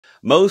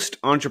Most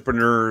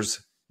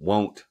entrepreneurs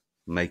won't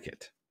make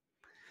it.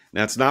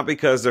 Now, it's not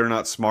because they're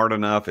not smart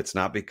enough. It's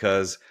not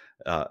because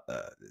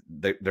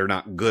they're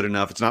not good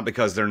enough. It's not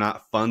because they're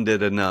not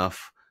funded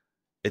enough.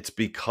 It's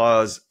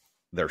because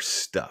they're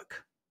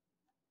stuck.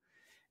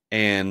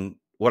 And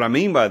what I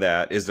mean by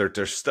that is that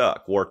they're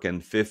stuck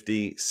working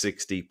 50,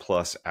 60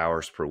 plus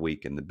hours per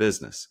week in the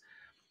business.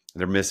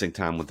 They're missing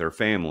time with their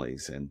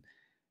families,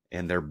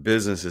 and their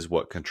business is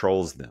what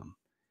controls them.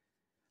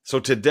 So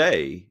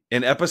today,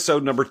 in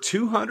episode number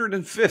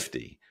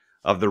 250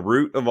 of The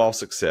Root of All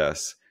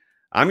Success,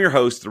 I'm your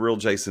host, the real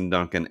Jason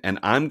Duncan, and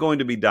I'm going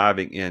to be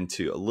diving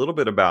into a little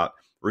bit about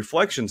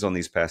reflections on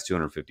these past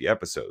 250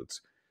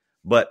 episodes,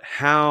 but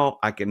how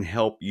I can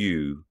help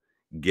you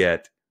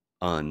get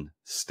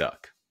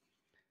unstuck.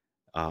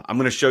 I'm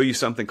going to show you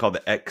something called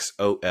the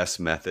XOS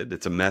method.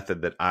 It's a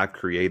method that I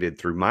created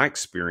through my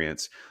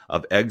experience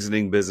of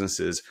exiting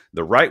businesses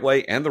the right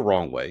way and the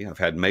wrong way. I've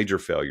had major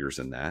failures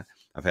in that.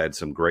 I've had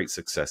some great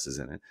successes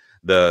in it.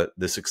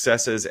 The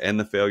successes and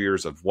the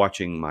failures of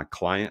watching my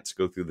clients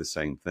go through the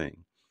same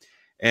thing,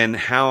 and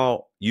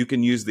how you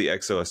can use the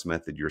XOS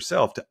method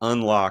yourself to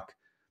unlock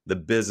the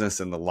business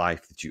and the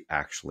life that you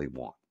actually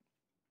want.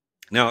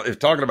 Now, if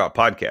talking about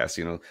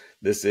podcasts,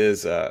 this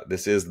is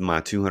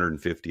my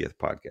 250th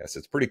podcast.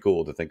 It's pretty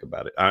cool to think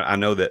about it. I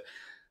know that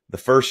the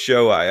first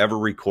show I ever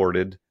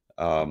recorded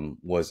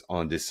was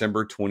on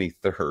December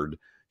 23rd,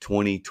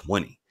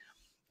 2020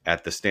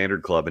 at the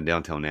Standard Club in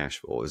downtown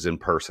Nashville. It was in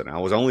person. I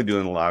was only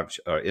doing live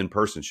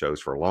in-person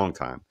shows for a long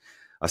time.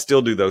 I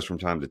still do those from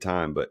time to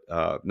time, but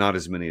not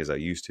as many as I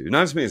used to.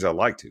 Not as many as I'd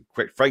like to.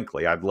 Quite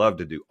frankly, I'd love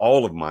to do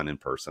all of mine in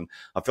person.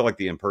 I feel like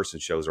the in-person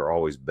shows are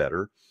always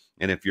better.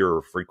 And if you're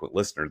a frequent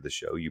listener to the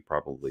show, you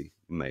probably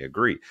may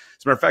agree.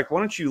 As a matter of fact, why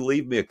don't you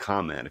leave me a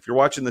comment? If you're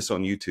watching this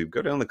on YouTube,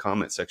 go down the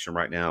comment section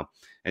right now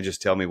and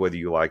just tell me whether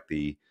you like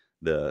we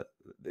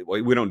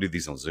don't do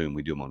these on Zoom.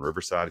 We do them on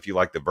Riverside. If you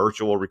like the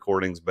virtual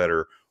recordings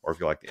better, or if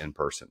you like the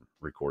in-person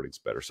recordings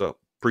better. So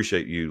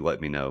appreciate you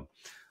letting me know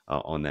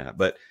on that.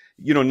 But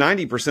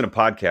 90% of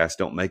podcasts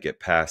don't make it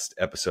past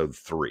episode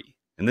 3.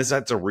 And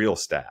that's a real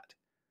stat.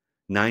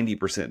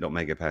 90% don't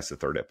make it past the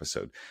 3rd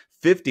episode.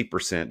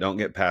 50% don't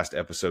get past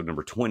episode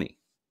number 20.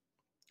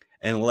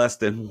 And less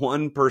than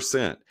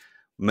 1%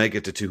 make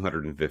it to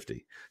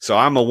 250. So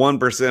I'm a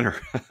 1%er.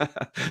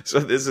 So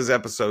this is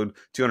episode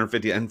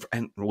 250.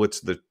 And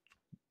what's the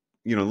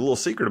little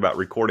secret about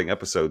recording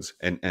episodes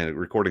and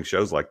recording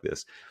shows like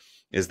this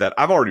is that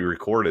I've already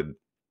recorded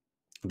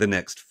the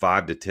next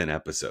 5 to 10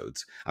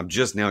 episodes. I'm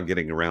just now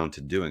getting around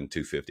to doing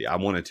 250. I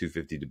wanted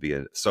 250 to be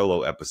a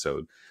solo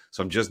episode.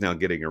 So I'm just now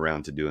getting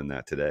around to doing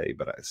that today.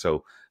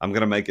 So I'm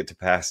going to make it to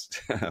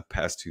past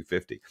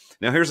 250.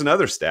 Now, here's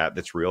another stat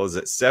that's real, is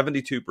that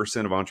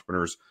 72% of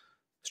entrepreneurs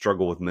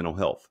struggle with mental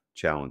health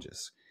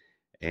challenges.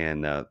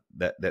 And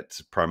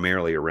that's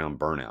primarily around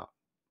burnout.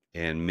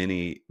 And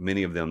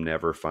many of them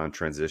never find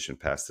transition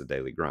past the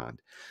daily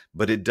grind.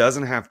 But it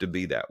doesn't have to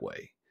be that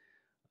way.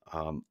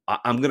 I'm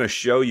going to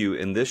show you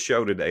in this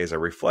show today, as I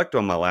reflect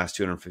on my last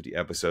 250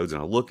 episodes and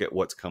I look at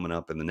what's coming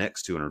up in the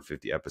next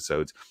 250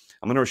 episodes,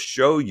 I'm going to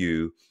show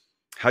you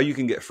how you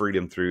can get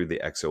freedom through the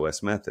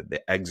XOS method,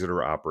 the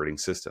Exeter operating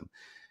system.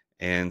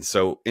 And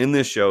so in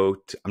this show,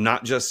 I'm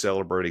not just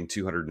celebrating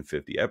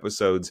 250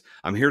 episodes.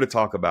 I'm here to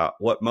talk about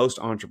what most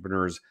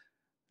entrepreneurs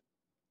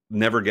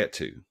never get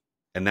to.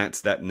 And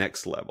that's that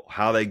next level,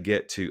 how they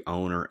get to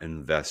owner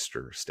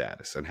investor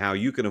status, and how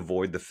you can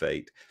avoid the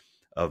fate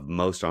of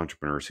most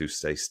entrepreneurs who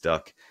stay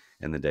stuck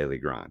in the daily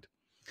grind.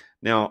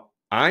 Now,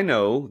 I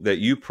know that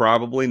you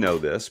probably know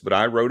this, but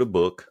I wrote a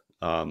book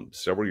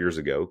several years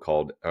ago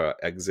called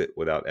Exit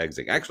Without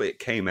Exiting. Actually, it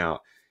came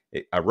out,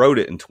 I wrote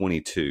it in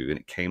 22 and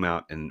it came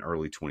out in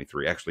early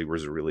 23. Actually, it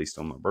was released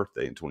on my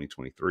birthday in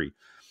 2023.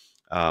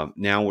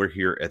 Now we're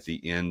here at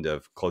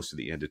close to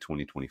the end of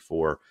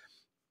 2024.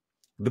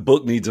 The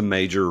book needs a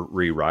major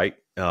rewrite.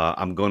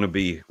 I'm going to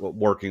be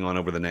working on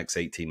over the next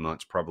 18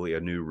 months, probably a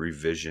new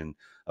revision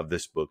of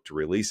this book to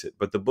release it.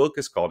 But the book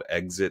is called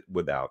Exit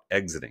Without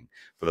Exiting.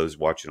 For those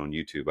watching on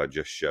YouTube, I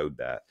just showed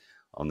that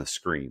on the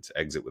screens,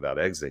 Exit Without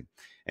Exiting.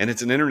 And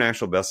it's an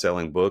international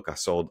best-selling book. I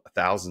sold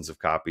thousands of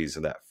copies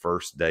of that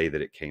first day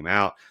that it came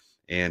out.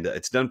 And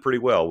it's done pretty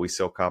well. We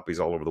sell copies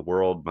all over the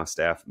world. My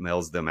staff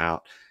mails them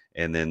out.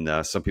 And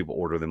then some people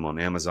order them on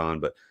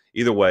Amazon. But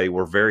either way,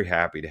 we're very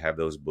happy to have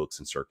those books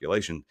in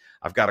circulation.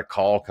 I've got a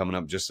call coming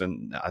up just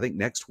I think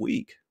next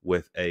week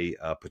with a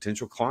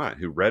potential client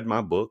who read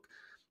my book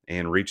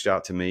and reached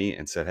out to me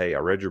and said, "Hey, I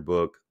read your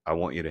book. I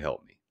want you to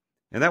help me."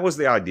 And that was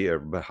the idea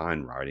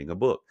behind writing a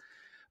book.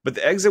 But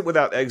the Exit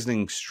Without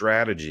Exiting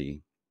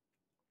strategy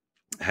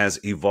has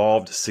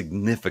evolved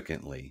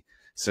significantly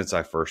since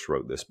I first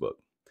wrote this book.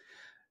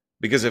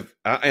 Because and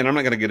I'm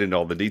not going to get into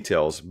all the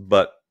details,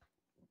 but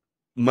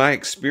my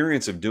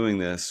experience of doing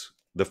this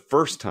the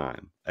first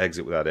time,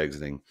 Exit Without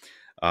Exiting,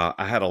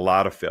 I had a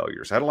lot of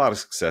failures. I had a lot of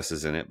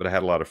successes in it, but I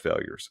had a lot of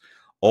failures.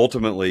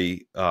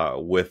 Ultimately,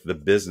 with the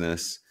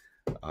business,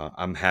 I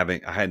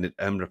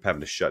ended up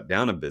having to shut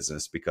down a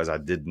business because I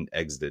didn't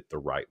exit it the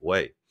right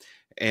way.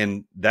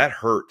 And that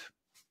hurt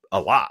a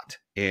lot.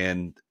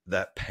 And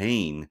that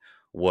pain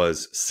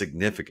was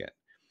significant.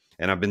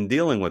 And I've been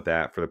dealing with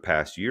that for the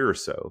past year or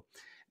so.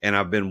 And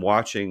I've been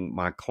watching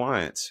my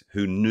clients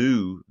who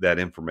knew that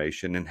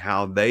information and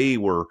how they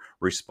were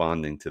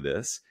responding to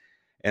this.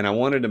 And I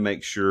wanted to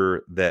make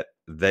sure that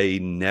they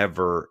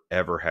never,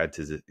 ever had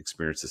to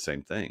experience the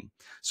same thing.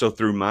 So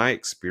through my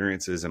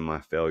experiences and my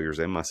failures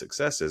and my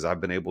successes, I've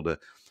been able to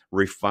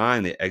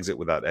refine the exit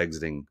without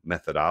exiting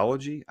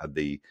methodology,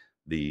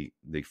 the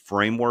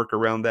framework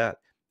around that,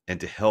 and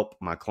to help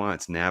my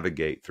clients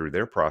navigate through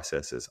their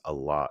processes a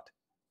lot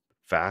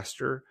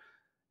faster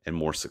and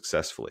more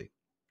successfully.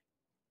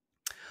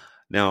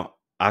 Now,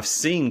 I've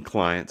seen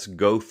clients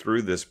go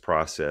through this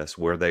process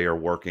where they are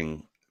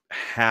working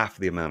half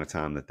the amount of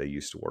time that they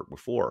used to work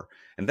before.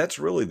 And that's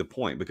really the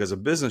point, because a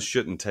business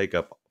shouldn't take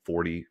up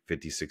 40,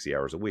 50, 60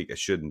 hours a week. It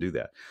shouldn't do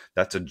that.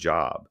 That's a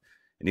job.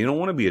 And you don't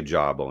want to be a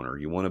job owner.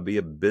 You want to be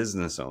a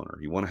business owner.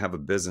 You want to have a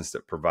business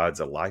that provides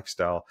a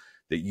lifestyle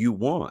that you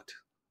want,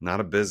 not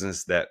a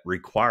business that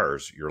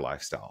requires your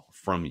lifestyle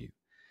from you.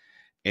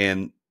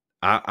 And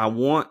I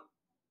want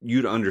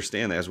you to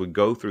understand that as we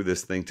go through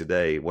this thing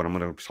today, what I'm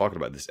going to be talking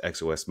about, this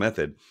XOS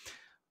method,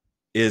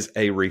 is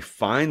a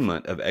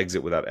refinement of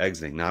exit without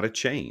exiting, not a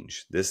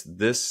change.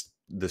 The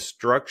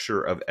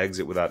structure of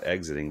exit without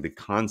exiting, the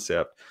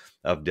concept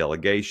of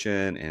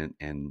delegation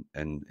and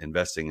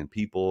investing in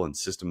people and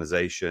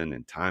systemization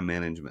and time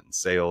management and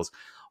sales,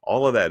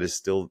 all of that is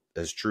still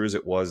as true as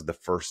it was the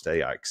first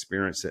day I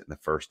experienced it and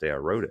the first day I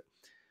wrote it.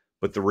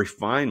 But the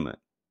refinement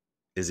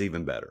is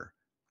even better.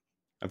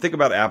 I think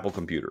about Apple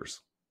computers,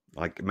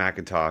 like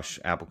Macintosh,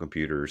 Apple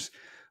computers.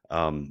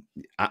 I'm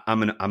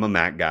a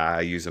Mac guy.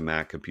 I use a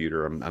Mac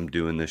computer. I'm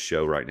doing this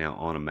show right now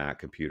on a Mac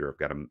computer. I've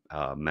got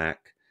a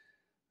Mac.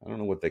 I don't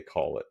know what they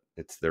call it.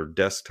 It's their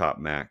desktop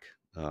Mac.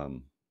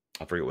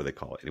 I forget what they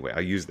call it. Anyway,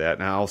 I use that,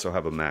 and I also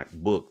have a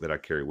MacBook that I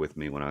carry with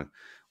me when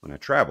I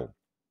travel.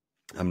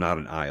 I'm not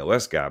an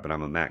iOS guy, but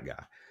I'm a Mac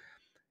guy.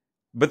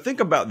 But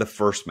think about the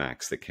first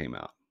Macs that came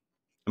out.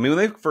 I mean, when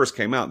they first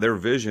came out, their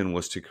vision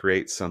was to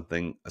create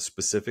something, a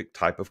specific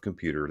type of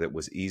computer that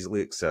was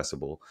easily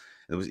accessible.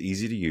 It was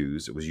easy to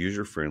use. It was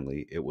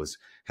user-friendly.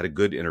 Had a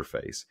good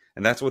interface.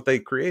 And that's what they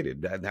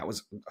created. That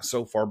was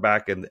so far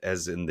back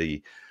as in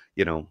the,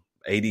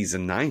 80s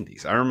and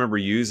 90s. I remember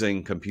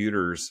using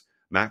computers,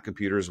 Mac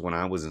computers, when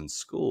I was in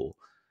school,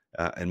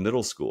 in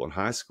middle school and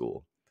high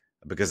school,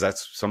 because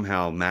that's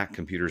somehow Mac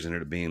computers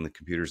ended up being the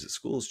computers that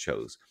schools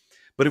chose.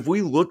 But if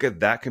we look at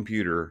that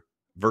computer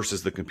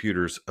versus the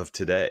computers of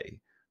today,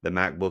 the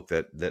MacBook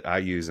that I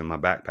use in my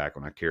backpack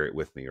when I carry it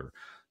with me, or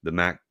the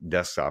Mac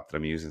desktop that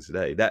I'm using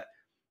today, that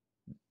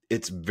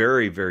it's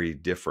very, very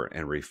different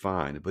and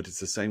refined, but it's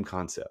the same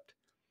concept.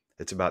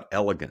 It's about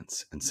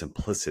elegance and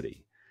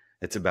simplicity.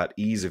 It's about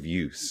ease of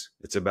use.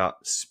 It's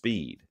about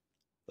speed.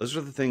 Those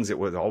are the things that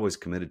we're always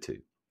committed to.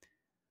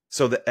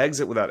 So the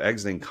exit without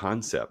exiting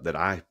concept that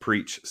I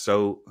preach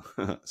so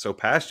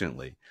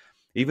passionately,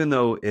 even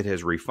though it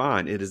has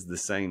refined, it is the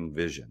same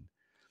vision.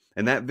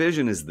 And that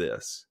vision is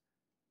this,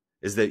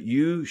 is that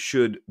you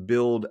should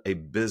build a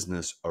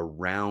business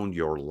around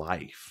your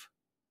life,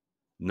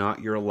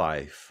 not your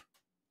life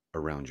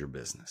around your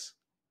business.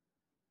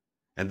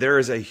 And there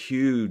is a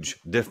huge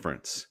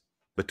difference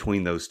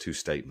between those two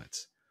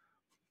statements.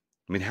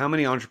 I mean, how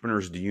many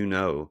entrepreneurs do you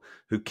know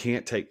who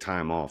can't take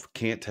time off,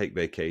 can't take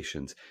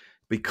vacations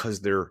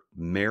because they're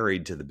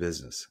married to the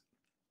business?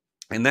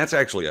 And that's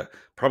actually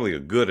probably a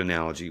good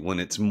analogy when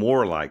it's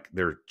more like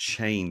they're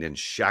chained and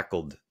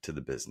shackled to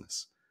the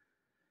business.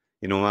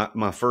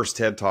 My first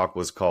TED Talk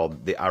was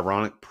called The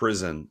Ironic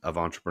Prison of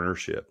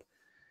Entrepreneurship.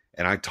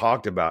 And I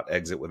talked about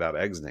exit without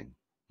exiting.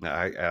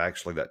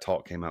 Actually, that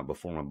talk came out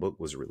before my book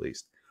was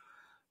released.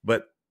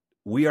 But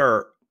we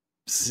are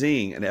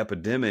seeing an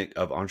epidemic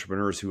of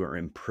entrepreneurs who are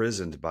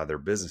imprisoned by their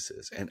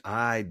businesses. And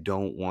I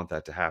don't want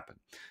that to happen.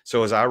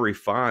 So as I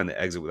refine the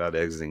exit without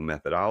exiting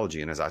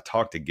methodology, and as I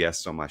talk to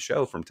guests on my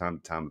show from time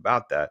to time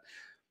about that,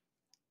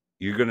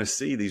 you're going to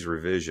see these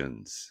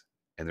revisions,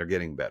 and they're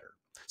getting better.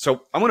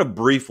 So I'm going to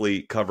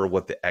briefly cover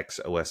what the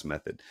XOS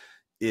method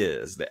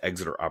is, the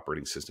Exeter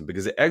Operating System,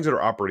 because the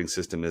Exeter Operating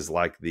System is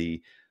like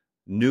the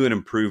new and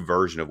improved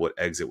version of what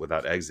exit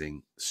without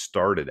exiting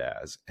started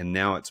as. And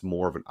now it's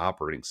more of an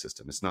operating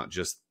system. It's not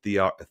just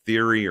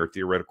theory or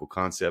theoretical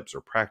concepts or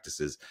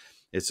practices.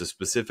 It's a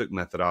specific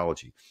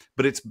methodology,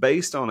 but it's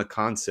based on a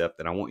concept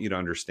that I want you to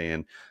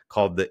understand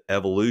called the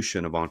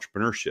evolution of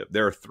entrepreneurship.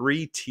 There are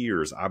 3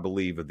 tiers, I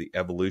believe, of the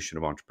evolution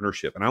of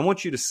entrepreneurship. And I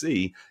want you to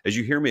see, as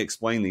you hear me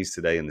explain these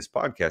today in this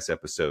podcast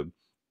episode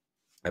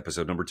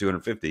number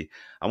 250,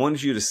 I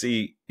want you to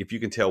see if you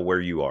can tell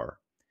where you are.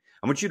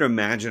 I want you to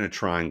imagine a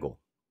triangle.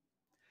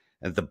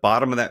 At the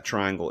bottom of that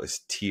triangle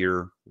is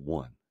tier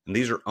 1. And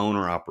these are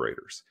owner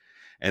operators.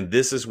 And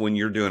this is when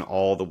you're doing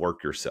all the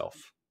work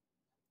yourself.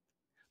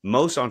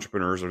 Most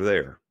entrepreneurs are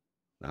there.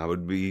 I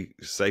would be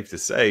safe to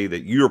say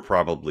that you're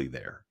probably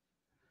there.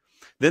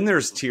 Then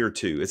there's tier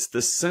 2. It's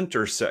the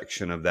center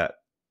section of that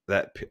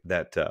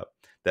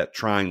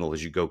triangle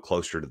as you go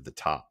closer to the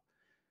top.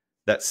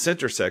 That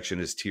center section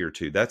is tier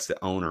 2. That's the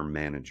owner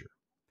manager.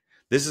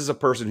 This is a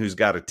person who's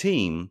got a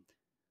team,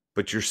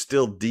 but you're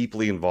still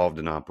deeply involved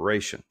in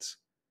operations.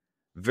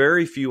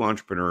 Very few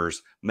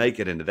entrepreneurs make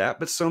it into that,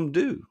 but some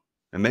do.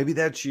 And maybe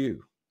that's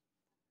you.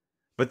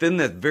 But then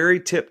the very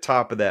tip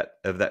top of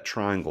that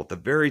triangle, at the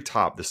very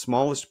top, the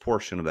smallest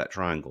portion of that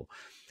triangle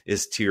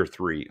is tier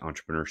 3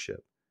 entrepreneurship.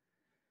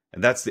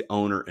 And that's the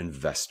owner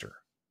investor.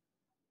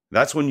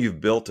 That's when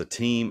you've built a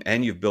team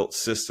and you've built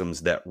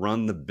systems that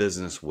run the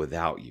business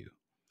without you.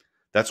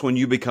 That's when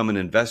you become an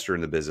investor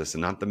in the business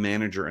and not the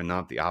manager and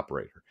not the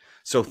operator.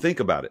 So think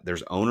about it.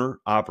 There's owner,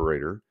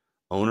 operator,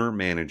 owner,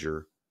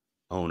 manager,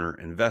 owner,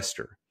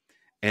 investor.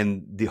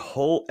 And the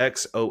whole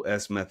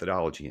XOS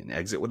methodology and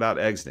exit without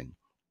exiting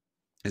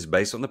is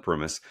based on the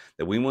premise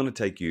that we want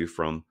to take you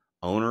from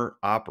owner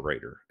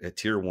operator at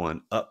tier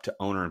 1 up to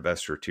owner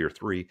investor tier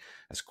 3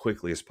 as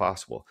quickly as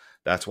possible.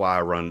 That's why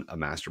I run a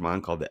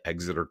mastermind called the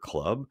Exiter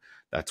Club.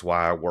 That's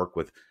why I work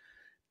with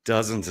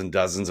dozens and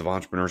dozens of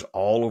entrepreneurs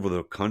all over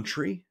the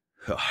country,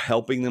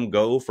 helping them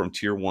go from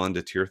tier 1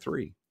 to tier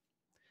 3.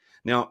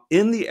 Now,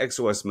 in the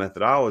XOS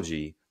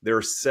methodology, there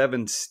are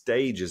 7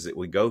 stages that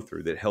we go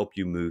through that help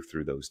you move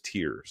through those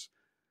tiers.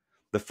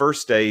 The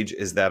first stage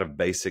is that of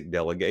basic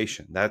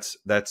delegation. That's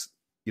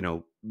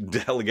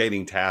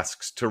delegating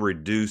tasks to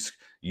reduce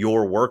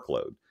your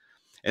workload.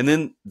 And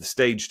then the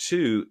stage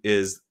 2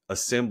 is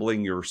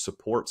assembling your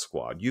support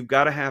squad. You've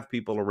got to have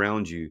people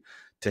around you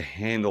to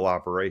handle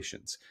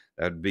operations.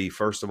 That'd be,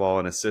 first of all,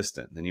 an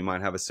assistant. Then you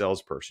might have a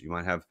salesperson. You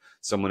might have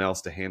someone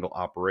else to handle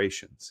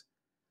operations.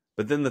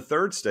 But then the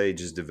third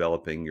stage is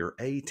developing your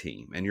A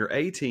team. And your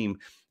A team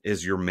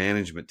is your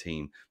management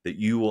team that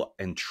you will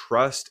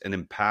entrust and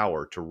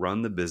empower to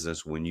run the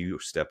business when you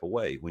step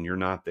away, when you're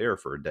not there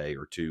for a day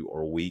or 2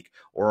 or a week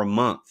or a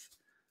month.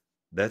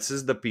 This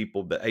is the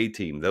people, the A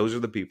team. Those are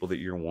the people that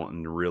you're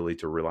wanting really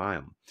to rely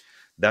on.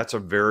 That's a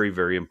very,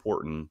 very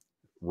important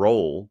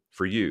role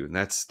for you. And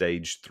that's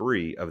stage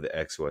 3 of the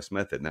XOS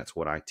method. And that's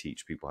what I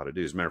teach people how to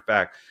do. As a matter of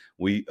fact,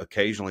 we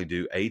occasionally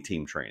do A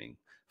team training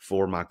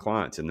for my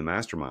clients in the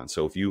mastermind.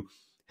 So if you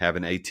have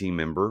an A team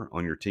member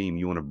on your team,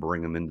 you want to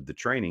bring them into the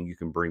training, you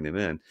can bring them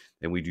in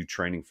and we do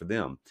training for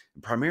them.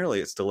 And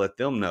primarily it's to let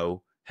them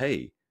know,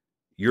 hey,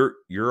 your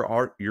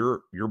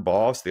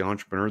boss, the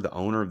entrepreneur, the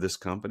owner of this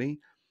company,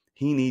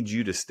 he needs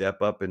you to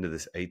step up into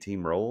this A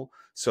team role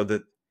so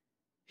that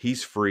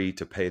he's free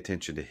to pay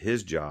attention to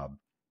his job,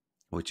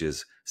 which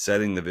is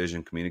setting the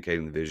vision,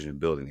 communicating the vision, and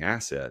building the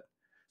asset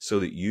so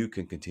that you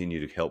can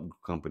continue to help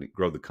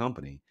grow the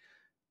company.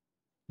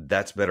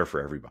 That's better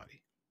for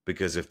everybody.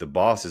 Because if the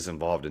boss is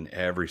involved in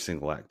every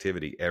single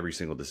activity, every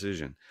single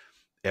decision,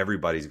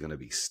 everybody's going to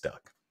be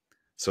stuck.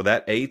 So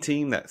that A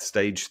team, that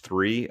stage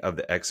 3 of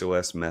the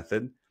XOS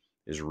method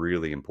is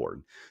really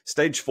important.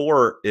 Stage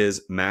 4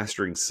 is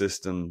mastering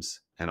systems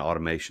and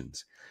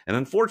automations. And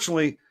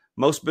unfortunately,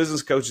 most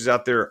business coaches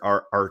out there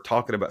are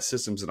talking about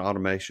systems and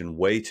automation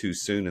way too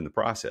soon in the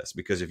process.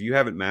 Because if you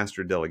haven't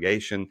mastered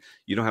delegation,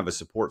 you don't have a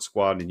support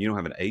squad, and you don't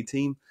have an A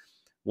team,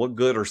 what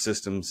good are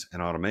systems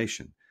and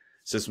automation?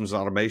 Systems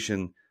and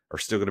automation are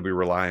still going to be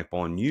relying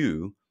upon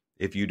you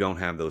if you don't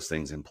have those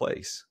things in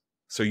place.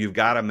 So you've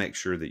got to make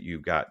sure that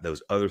you've got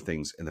those other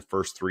things in the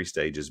first 3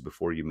 stages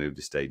before you move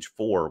to stage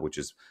 4, which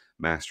is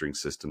mastering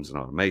systems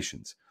and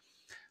automations.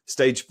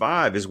 Stage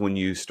 5 is when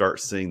you start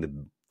seeing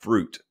the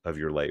fruit of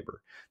your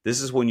labor.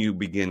 This is when you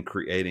begin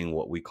creating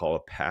what we call a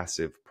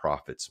passive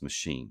profits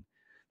machine.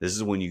 This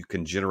is when you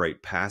can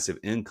generate passive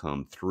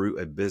income through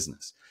a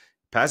business.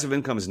 Passive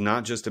income is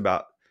not just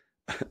about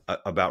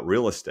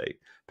real estate.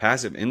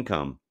 Passive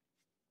income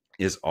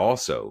is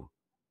also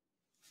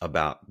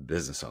about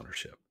business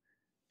ownership.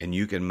 And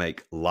you can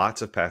make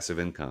lots of passive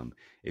income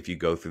if you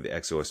go through the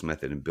XOS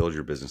method and build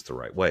your business the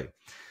right way.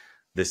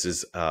 This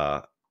is,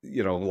 a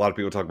lot of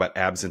people talk about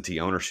absentee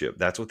ownership.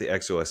 That's what the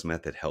XOS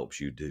method helps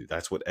you do.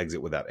 That's what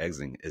exit without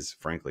exiting is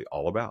frankly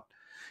all about.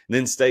 And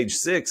then stage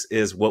 6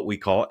 is what we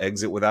call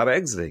exit without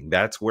exiting.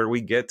 That's where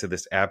we get to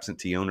this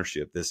absentee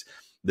ownership,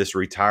 this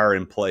retire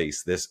in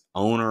place, this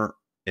owner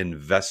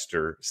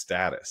investor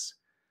status.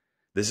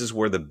 This is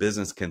where the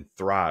business can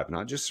thrive,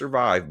 not just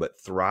survive, but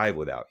thrive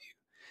without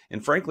you.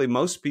 And frankly,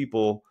 most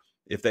people,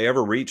 if they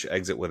ever reach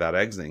exit without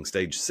exiting,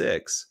 stage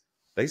 6,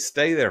 they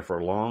stay there for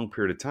a long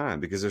period of time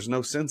because there's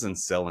no sense in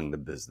selling the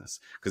business.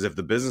 Because if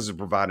the business is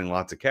providing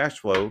lots of cash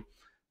flow,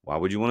 why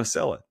would you want to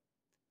sell it?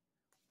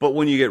 But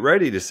when you get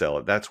ready to sell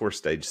it, that's where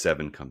stage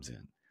 7 comes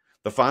in.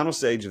 The final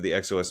stage of the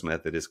XOS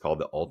method is called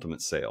the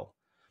ultimate sale.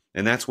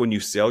 And that's when you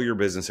sell your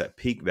business at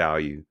peak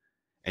value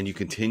and you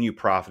continue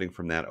profiting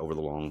from that over the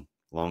long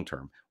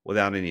term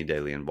without any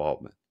daily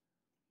involvement.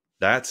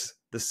 That's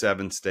the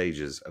 7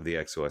 stages of the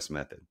XOS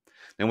method.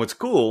 And what's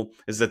cool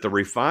is that the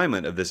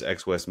refinement of this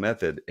XOS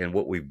method and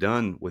what we've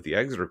done with the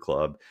Exeter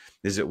Club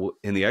is that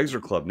in the Exeter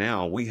Club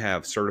now, we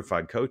have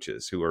certified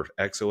coaches who are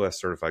XOS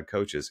certified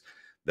coaches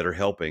that are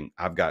helping.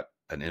 I've got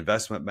an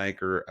investment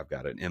banker, I've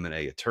got an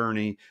M&A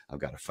attorney, I've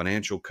got a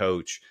financial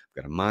coach,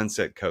 I've got a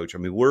mindset coach. I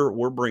mean,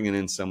 we're bringing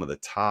in some of the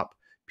top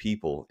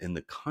people in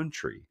the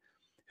country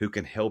who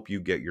can help you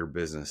get your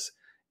business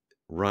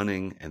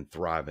running and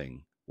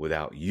thriving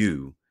without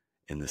you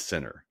in the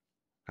center.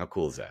 How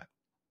cool is that?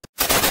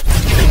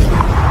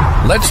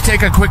 Let's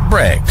take a quick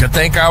break to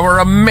thank our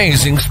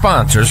amazing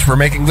sponsors for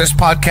making this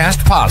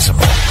podcast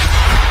possible.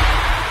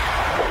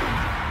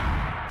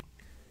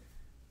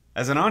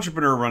 As an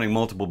entrepreneur running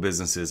multiple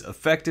businesses,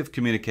 effective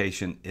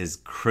communication is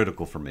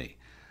critical for me.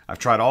 I've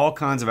tried all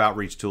kinds of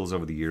outreach tools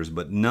over the years,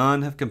 but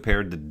none have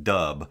compared to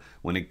Dubb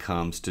when it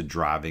comes to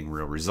driving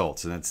real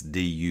results, and that's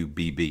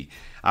DUBB.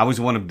 I was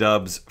one of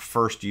Dubb's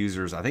first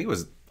users. I think it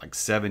was like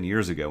 7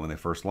 years ago when they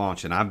first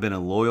launched, and I've been a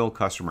loyal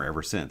customer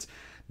ever since.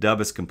 Dubb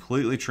has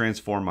completely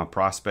transformed my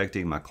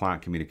prospecting, my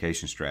client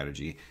communication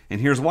strategy, and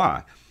here's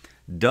why.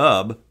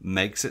 Dubb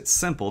makes it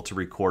simple to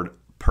record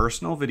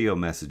personal video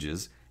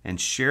messages and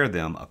share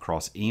them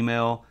across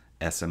email,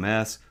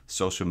 SMS,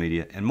 social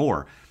media, and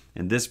more.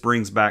 And this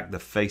brings back the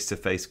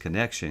face-to-face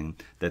connection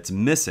that's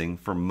missing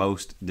from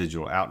most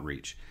digital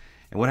outreach.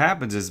 And what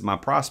happens is my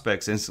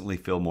prospects instantly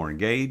feel more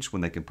engaged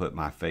when they can put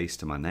my face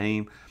to my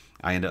name.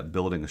 I end up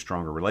building a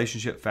stronger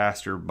relationship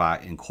faster by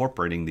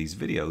incorporating these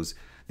video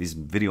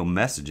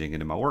messaging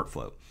into my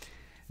workflow.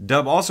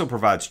 Dubb also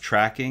provides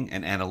tracking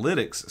and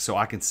analytics so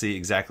I can see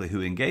exactly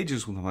who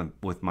engages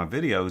with my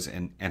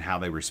videos and how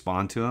they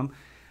respond to them.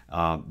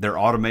 Their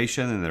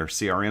automation and their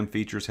CRM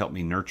features help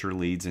me nurture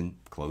leads and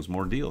close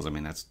more deals. I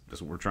mean, that's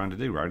what we're trying to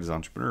do, right, as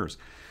entrepreneurs.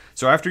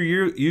 So after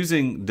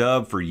using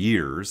Dubb for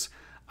years,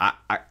 I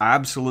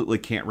absolutely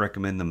can't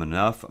recommend them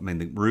enough. I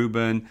mean,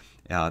 Ruben,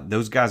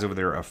 those guys over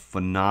there are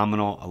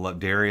phenomenal. I love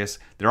Darius.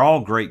 They're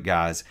all great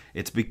guys.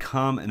 It's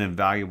become an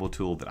invaluable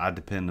tool that I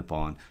depend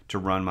upon to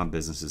run my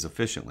businesses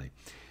efficiently.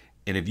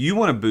 And if you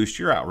want to boost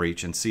your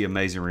outreach and see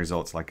amazing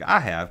results like I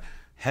have,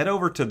 head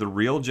over to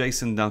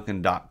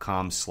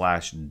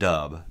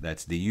therealjasonduncan.com/Dubb,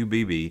 that's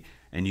DUBB,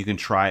 and you can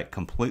try it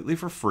completely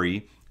for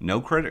free.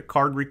 No credit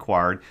card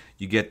required.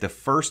 You get the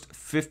first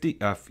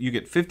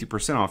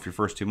 50% off your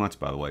first 2 months,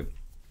 by the way,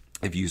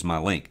 if you use my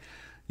link.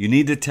 You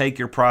need to take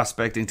your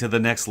prospecting to the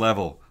next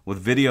level with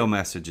video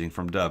messaging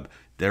from Dubb.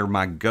 They're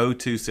my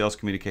go-to sales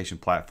communication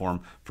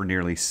platform for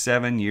nearly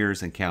 7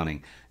 years and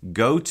counting.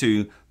 Go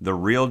to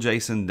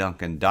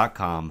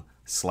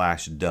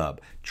therealjasonduncan.com/Dubb.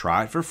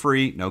 Try it for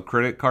free, no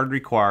credit card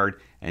required,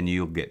 and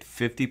you'll get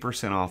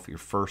 50% off your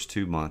first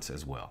 2 months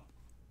as well.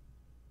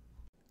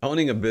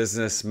 Owning a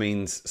business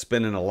means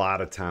spending a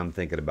lot of time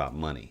thinking about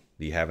money.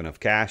 Do you have enough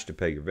cash to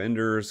pay your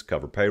vendors,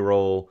 cover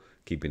payroll,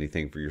 keep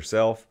anything for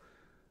yourself?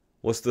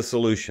 What's the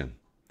solution?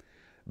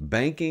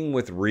 Banking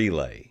with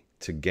Relay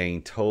to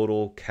gain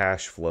total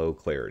cash flow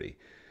clarity.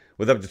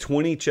 With up to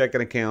 20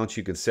 checking accounts,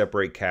 you can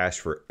separate cash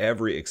for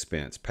every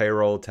expense,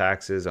 payroll,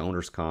 taxes,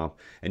 owner's comp,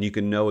 and you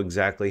can know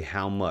exactly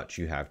how much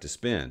you have to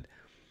spend.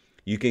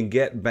 You can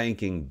get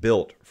banking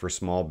built for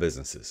small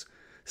businesses.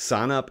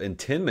 Sign up in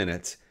 10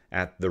 minutes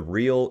at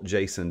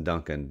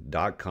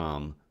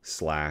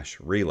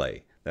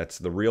therealjasonduncan.com/relay. That's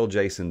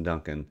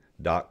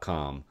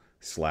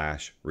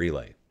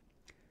therealjasonduncan.com/relay.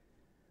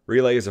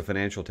 Relay is a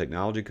financial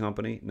technology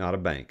company, not a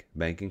bank.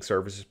 Banking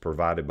services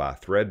provided by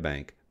Thread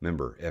Bank,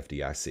 member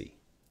FDIC.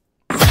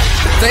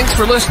 Thanks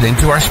for listening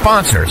to our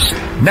sponsors.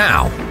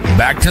 Now,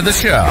 back to the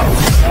show.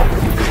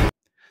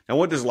 Now,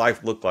 what does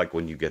life look like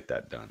when you get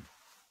that done?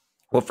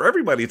 Well, for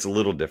everybody, it's a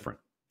little different.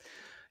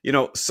 You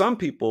know, some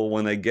people,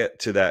 when they get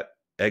to that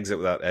exit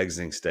without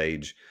exiting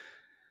stage,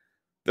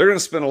 they're going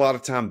to spend a lot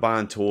of time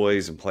buying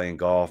toys and playing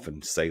golf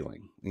and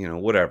sailing, you know,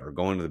 whatever,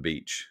 going to the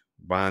beach,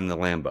 buying the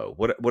Lambo,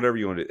 whatever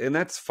you want to do. And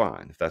that's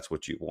fine if that's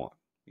what you want,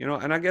 you know,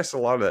 and I guess a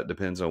lot of that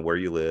depends on where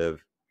you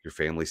live, your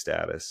family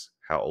status,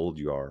 how old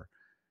you are.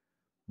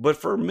 But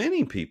for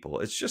many people,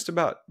 it's just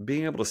about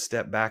being able to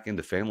step back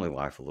into family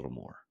life a little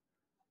more.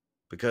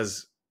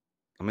 Because,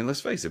 I mean,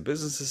 let's face it,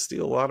 businesses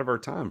steal a lot of our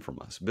time from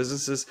us.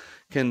 Businesses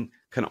can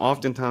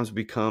oftentimes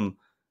become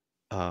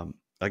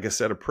like a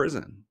set of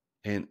prison,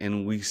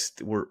 and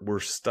we're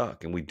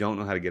stuck and we don't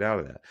know how to get out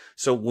of that.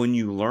 So when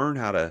you learn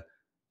how to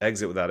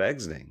exit without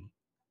exiting,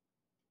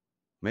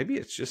 maybe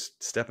it's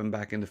just stepping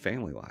back into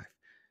family life.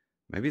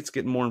 Maybe it's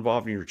getting more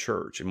involved in your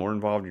church and more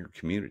involved in your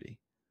community.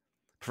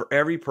 For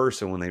every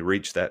person, when they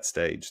reach that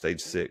stage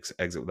 6,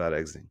 exit without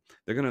exiting,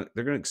 they're gonna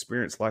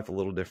experience life a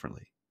little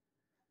differently.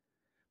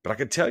 But I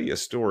could tell you a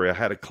story. I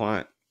had a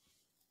client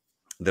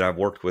that I've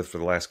worked with for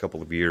the last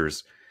couple of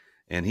years,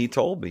 and he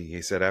told me,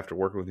 he said, after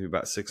working with me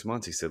about 6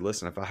 months, he said,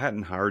 listen, if I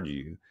hadn't hired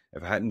you,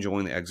 if I hadn't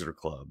joined the Exeter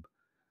Club,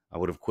 I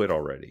would have quit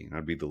already, and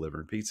I'd be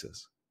delivering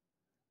pizzas.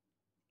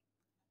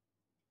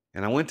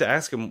 And I went to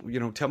ask him,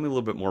 you know, tell me a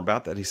little bit more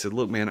about that. He said,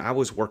 look, man, I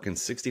was working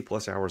 60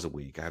 plus hours a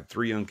week. I have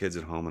 3 young kids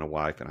at home and a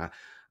wife, and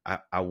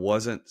I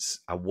wasn't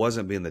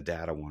being the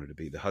dad I wanted to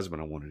be, the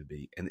husband I wanted to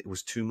be, and it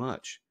was too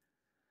much.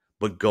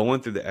 But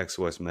going through the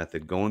XOS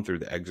method, going through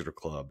the Exeter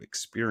Club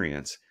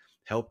experience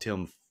helped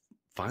him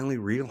finally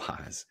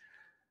realize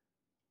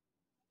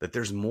that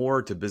there's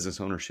more to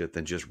business ownership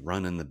than just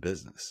running the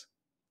business.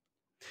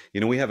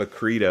 You know, we have a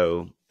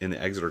credo in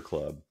the Exeter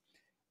Club,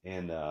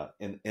 And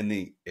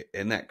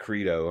in that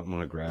credo, I'm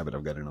going to grab it.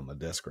 I've got it on my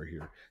desk right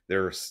here.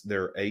 There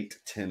are 8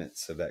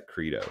 tenets of that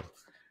credo.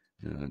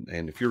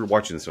 And if you're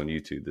watching this on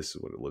YouTube, this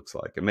is what it looks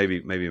like. And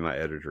maybe my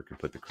editor can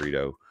put the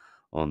credo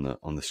on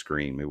the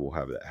screen. Maybe we'll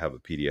have a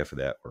PDF of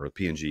that, or a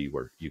PNG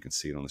where you can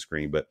see it on the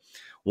screen. But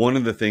one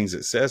of the things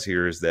it says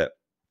here is that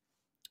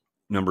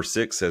number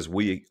 6 says,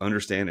 we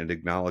understand and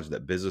acknowledge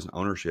that business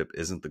ownership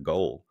isn't the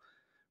goal.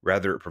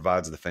 Rather, it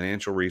provides the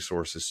financial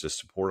resources to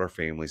support our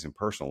families and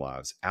personal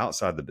lives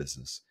outside the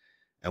business.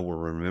 And we'll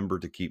remember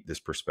to keep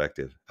this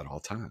perspective at all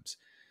times.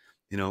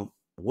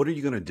 What are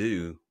you going to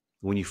do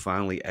when you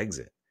finally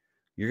exit?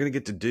 You're going to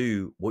get to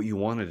do what you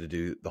wanted to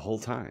do the whole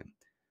time.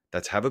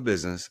 That's have a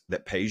business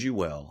that pays you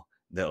well,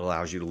 that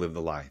allows you to live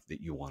the life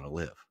that you want to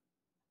live.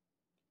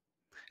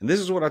 And this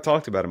is what I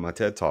talked about in my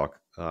TED Talk.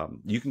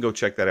 You can go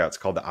check that out. It's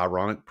called the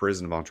Ironic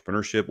Prison of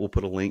Entrepreneurship. We'll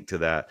put a link to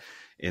that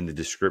in the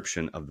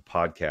description of the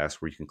podcast,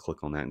 where you can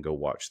click on that and go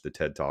watch the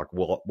TED Talk.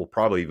 We'll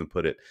probably even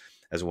put it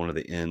as one of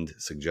the end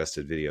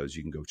suggested videos.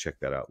 You can go check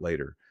that out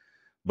later.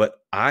 But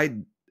I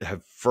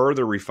have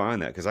further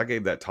refined that, because I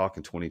gave that talk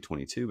in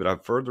 2022, but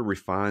I've further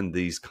refined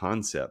these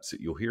concepts that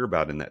you'll hear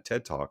about in that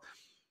TED Talk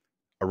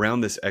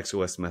around this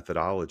XOS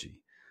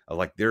methodology.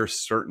 Like, there are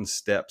certain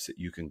steps that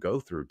you can go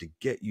through to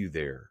get you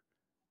there,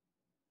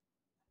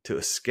 to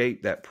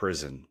escape that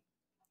prison,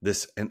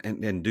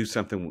 and do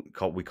something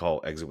we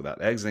call exit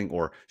without exiting,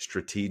 or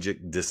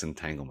strategic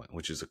disentanglement,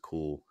 which is a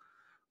cool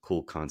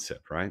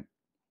concept, right?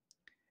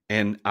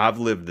 And I've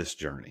lived this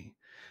journey.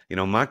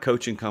 My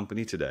coaching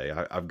company today,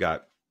 I've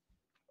got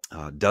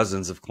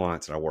dozens of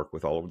clients that I work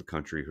with all over the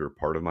country who are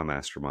part of my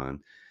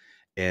mastermind.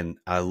 And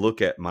I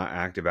look at my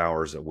active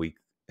hours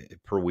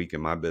per week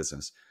in my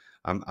business.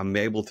 I'm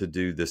able to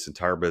do this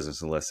entire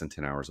business in less than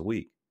 10 hours a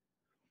week.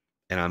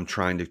 And I'm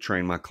trying to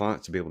train my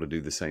clients to be able to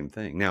do the same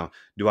thing. Now,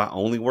 do I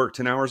only work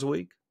 10 hours a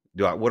week?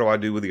 What do I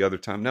do with the other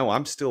time? No,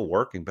 I'm still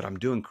working, but I'm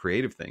doing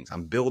creative things.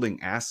 I'm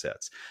building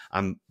assets.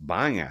 I'm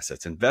buying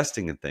assets,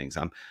 investing in things.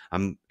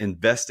 I'm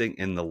investing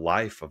in the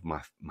life of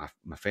my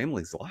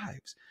family's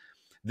lives.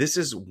 This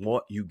is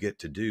what you get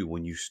to do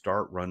when you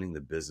start running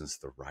the business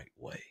the right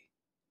way.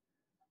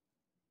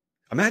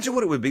 Imagine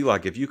what it would be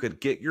like if you could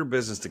get your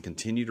business to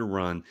continue to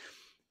run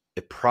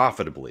it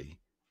profitably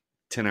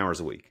 10 hours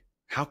a week.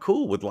 How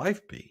cool would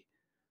life be?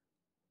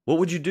 What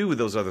would you do with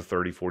those other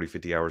 30, 40,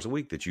 50 hours a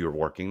week that you are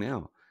working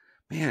now?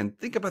 Man,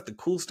 think about the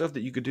cool stuff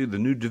that you could do, the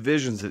new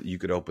divisions that you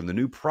could open, the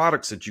new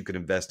products that you could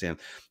invest in,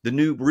 the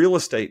new real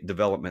estate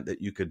development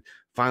that you could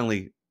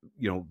finally,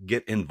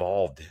 get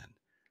involved in.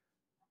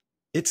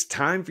 It's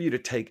time for you to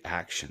take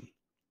action.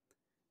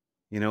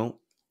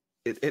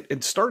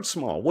 It starts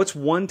small. What's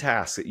one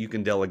task that you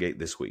can delegate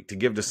this week to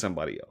give to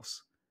somebody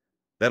else?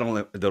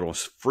 That'll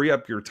free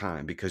up your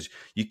time, because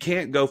you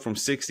can't go from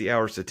 60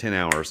 hours to 10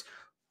 hours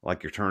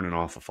like you're turning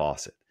off a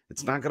faucet.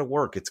 It's not going to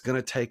work. It's going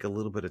to take a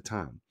little bit of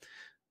time.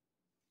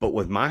 But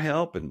with my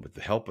help, and with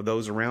the help of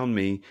those around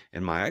me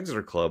and my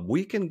Exeter Club,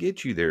 we can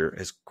get you there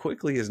as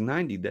quickly as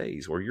 90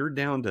 days, where you're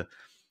down to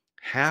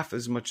half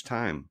as much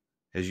time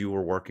as you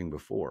were working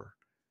before.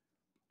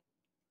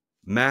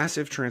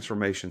 Massive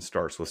transformation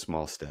starts with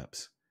small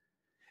steps.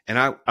 And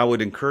I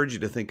would encourage you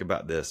to think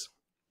about this.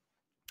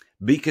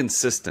 Be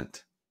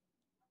consistent,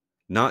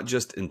 not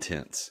just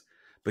intense,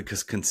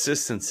 because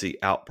consistency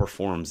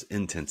outperforms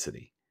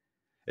intensity.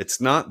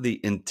 It's not the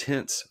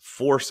intense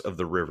force of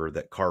the river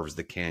that carves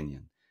the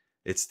canyon.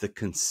 It's the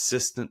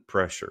consistent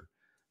pressure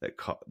that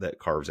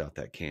carves out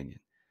that canyon.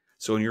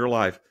 So in your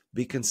life,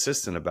 be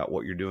consistent about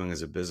what you're doing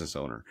as a business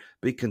owner.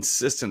 Be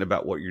consistent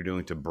about what you're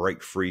doing to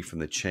break free from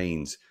the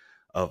chains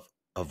of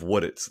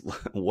what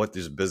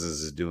this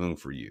business is doing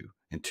for you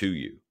and to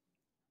you.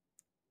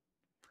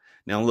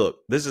 Now, look,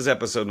 this is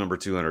episode number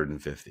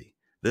 250.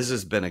 This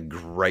has been a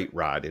great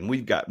ride, and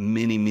we've got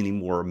many, many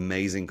more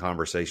amazing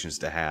conversations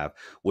to have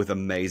with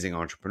amazing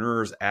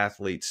entrepreneurs,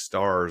 athletes,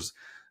 stars,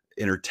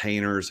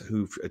 entertainers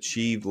who've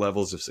achieved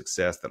levels of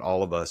success that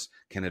all of us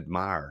can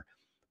admire.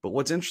 But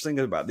what's interesting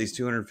about these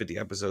 250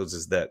 episodes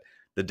is that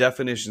the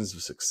definitions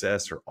of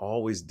success are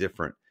always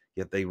different,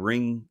 yet they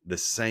ring the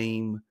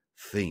same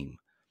theme.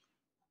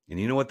 And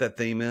you know what that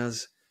theme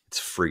is? It's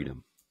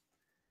freedom.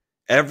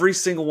 Every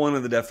single one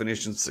of the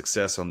definitions of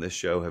success on this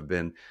show have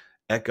been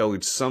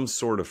echoing some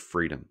sort of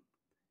freedom.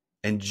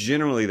 And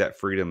generally that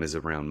freedom is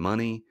around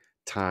money,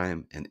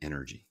 time, and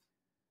energy.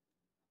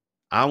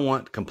 I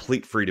want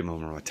complete freedom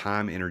over my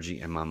time,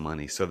 energy, and my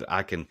money, so that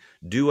I can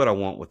do what I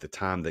want with the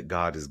time that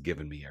God has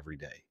given me every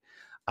day.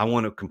 I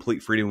want a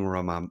complete freedom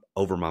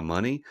over my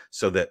money,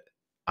 so that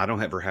I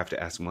don't ever have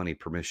to ask money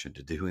permission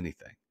to do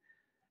anything.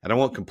 And I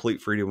want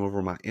complete freedom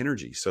over my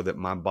energy, so that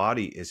my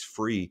body is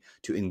free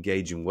to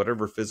engage in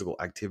whatever physical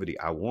activity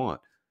I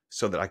want,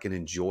 so that I can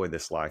enjoy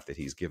this life that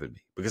He's given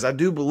me. Because I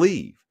do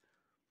believe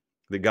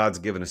that God's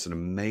given us an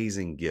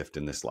amazing gift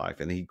in this life,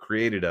 and He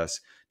created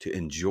us to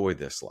enjoy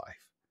this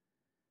life.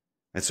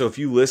 And so if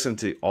you listen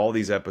to all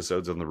these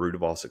episodes on the root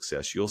of all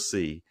success, you'll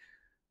see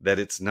that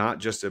it's not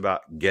just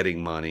about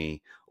getting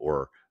money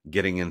or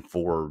getting in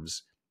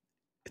Forbes.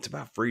 It's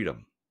about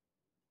freedom.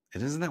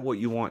 And isn't that what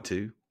you want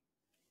to?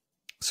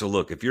 So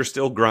look, if you're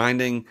still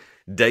grinding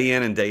day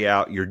in and day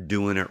out, you're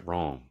doing it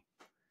wrong.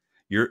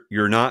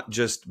 You're not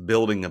just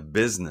building a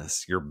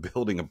business, you're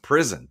building a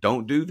prison.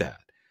 Don't do that.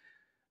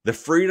 The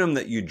freedom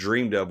that you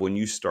dreamed of when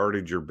you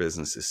started your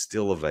business is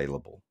still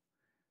available.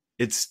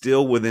 It's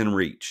still within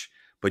reach,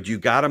 but you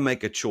got to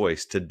make a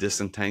choice to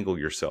disentangle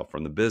yourself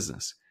from the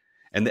business.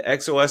 And the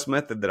XOS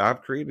method that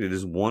I've created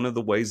is one of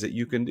the ways that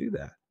you can do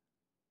that.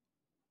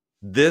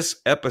 This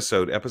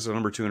episode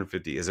number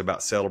 250, is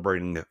about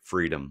celebrating the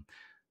freedom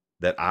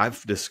that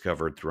I've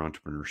discovered through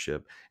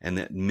entrepreneurship and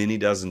that many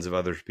dozens of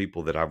other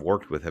people that I've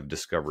worked with have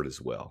discovered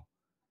as well.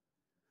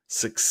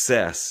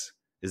 Success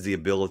is the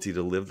ability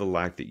to live the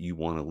life that you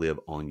want to live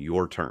on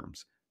your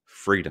terms.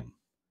 Freedom.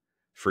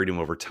 Freedom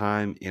over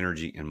time,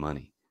 energy, and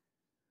money.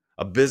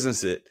 A business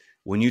that,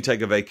 when you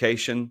take a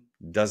vacation,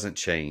 doesn't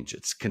change.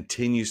 It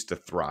continues to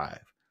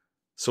thrive.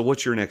 So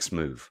what's your next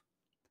move?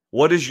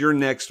 What is your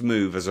next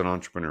move as an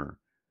entrepreneur?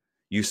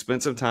 You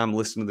spent some time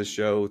listening to the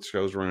show. The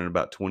show's running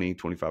about 20,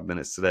 25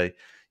 minutes today.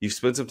 You've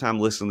spent some time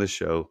listening to the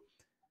show.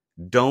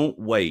 Don't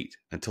wait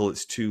until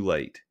it's too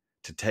late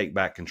to take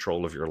back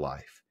control of your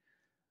life.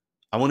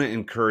 I want to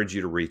encourage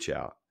you to reach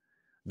out.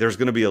 There's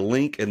going to be a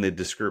link in the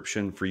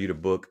description for you to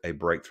book a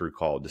breakthrough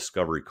call,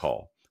 discovery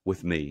call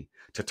with me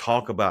to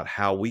talk about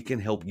how we can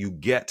help you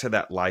get to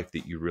that life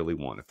that you really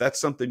want. If that's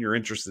something you're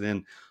interested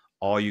in,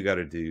 all you got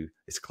to do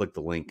is click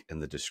the link in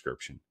the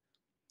description.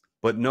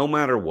 But no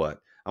matter what,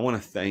 I want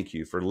to thank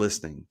you for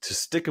listening, to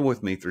sticking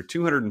with me through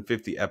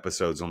 250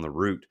 episodes on the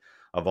root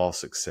of all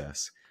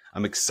success.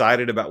 I'm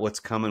excited about what's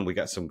coming. We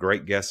got some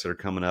great guests that are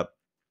coming up.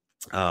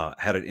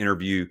 Had an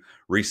interview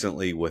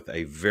recently with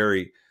a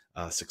very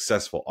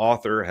successful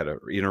author. Had an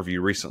interview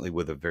recently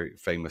with a very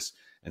famous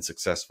and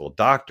successful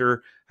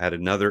doctor. Had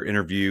another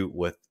interview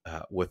with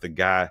a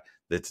guy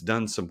that's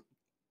done some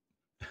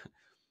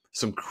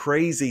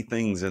crazy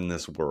things in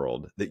this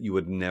world that you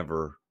would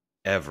never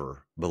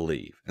ever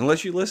believe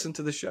unless you listen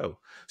to the show.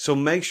 So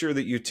make sure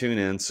that you tune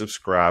in,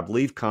 subscribe,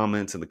 leave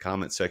comments in the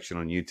comment section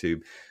on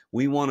YouTube.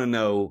 We want to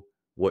know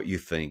what you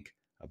think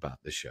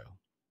about the show.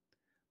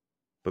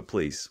 But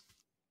please,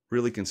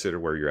 really consider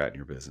where you're at in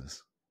your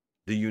business.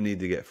 Do you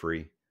need to get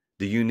free?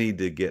 Do you need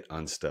to get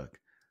unstuck?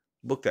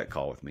 Book that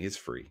call with me. It's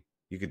free.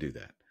 You could do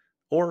that.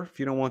 Or if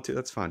you don't want to,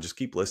 that's fine. Just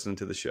keep listening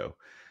to the show.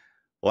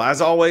 Well, as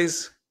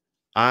always,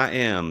 I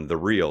am the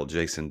real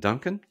Jason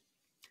Duncan,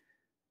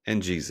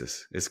 and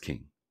Jesus is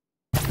King.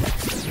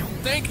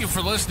 Thank you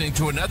for listening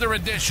to another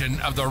edition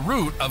of The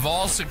Root of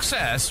All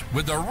Success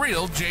with the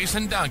real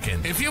Jason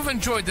Duncan. If you've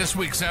enjoyed this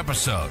week's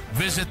episode,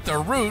 visit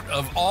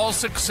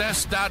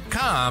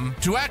therootofallsuccess.com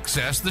to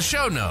access the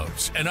show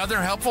notes and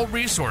other helpful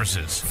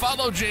resources.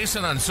 Follow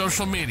Jason on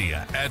social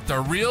media at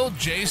The Real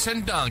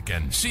Jason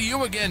Duncan. See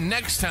you again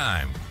next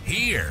time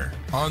here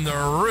on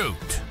The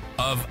Root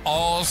of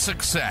All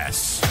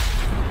Success.